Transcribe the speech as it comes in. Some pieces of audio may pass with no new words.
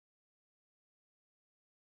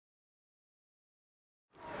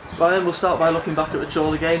Ryan, we'll start by looking back at the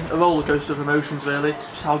Chorley game. A roller coaster of emotions, really.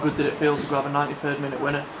 Just how good did it feel to grab a 93rd minute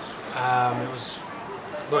winner? It was,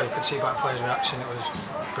 well, you could see by the players' reaction. It was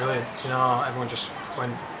brilliant. You know, everyone just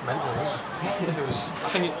went mental. It was. I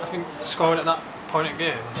think scoring at that point in the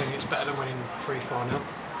game, I think it's better than winning 3-4-0.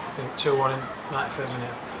 I think 2-1 in 93rd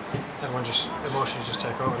minute. Everyone just, emotions just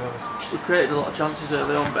take over, don't they? We created a lot of chances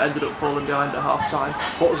early on, but ended up falling behind at half time.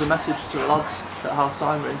 What was the message to the lads at half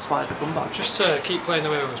time that inspired the comeback? Just to keep playing the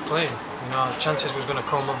way we was playing. You know, chances was going to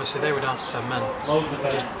come. Obviously, they were down to 10 men.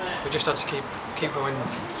 We just had to keep going,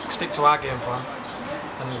 stick to our game plan,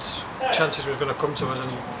 and chances was going to come to us.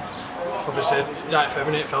 And obviously, 95th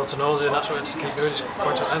minute it fell to Nosey, and that's what we had to keep doing, just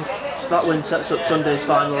going to the end. That win sets up Sunday's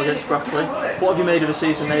final against Brackley. What have you made of the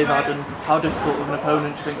season they've had, and how difficult of an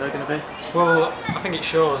opponent do you think they're going to be? Well, I think it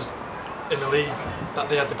shows in the league that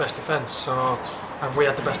they had the best defence, and we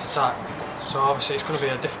had the best attack. So obviously it's going to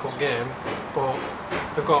be a difficult game, but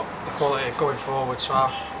we've got the quality going forward, so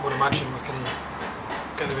I would imagine we can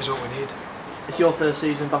get the result we need. It's your first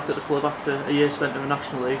season back at the club after a year spent in the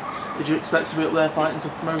National League. Did you expect to be up there fighting for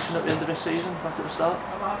promotion at the end of this season, back at the start?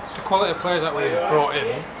 The quality of players that we brought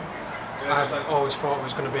in, I always thought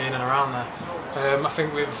was going to be in and around there. I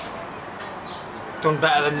think we've done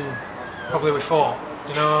better than probably we thought.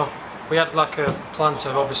 You know, we had like a plan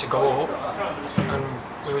to obviously go up, and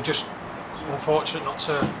we were just unfortunate not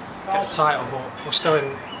to get the title, but we're still in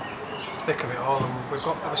the thick of it all, and we've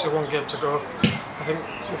got obviously one game to go. I think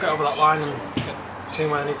we'll get over that line and get the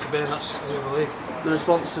team where they need to be, and that's the other league. The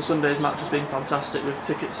response to Sunday's match has been fantastic, with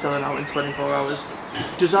tickets selling out in 24 hours.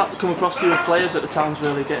 Does that come across to you as players that the town's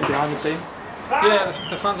really getting behind the team? Yeah,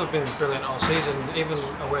 the fans have been brilliant all season, even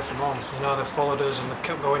away from home. You know, they've followed us and they've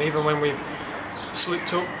kept going, even when we've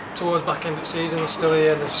slipped up towards back end of the season. They're still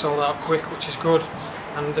here and they've sold out quick, which is good.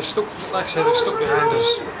 And they've stuck, like I say, they've stuck behind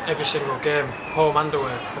us every single game, home and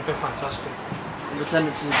away. They've been fantastic. The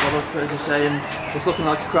attendance has gone up, as you say, and it's looking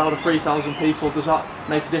like a crowd of 3,000 people. Does that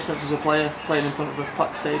make a difference as a player playing in front of a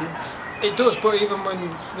packed stadium? It does, but even when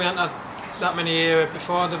we hadn't had that many here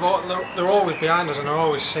before, they're always behind us and they're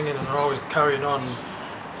always singing and they're always carrying on.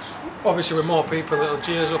 Obviously, with more people, it'll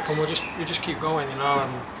cheer us up and we just keep going, you know.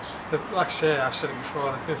 And like I say, I've said it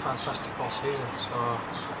before, they've been fantastic all season. So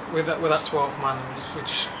with that 12th man, we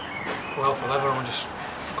just well for leather and we just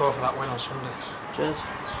go for that win on Sunday. Cheers.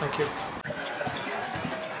 Thank you.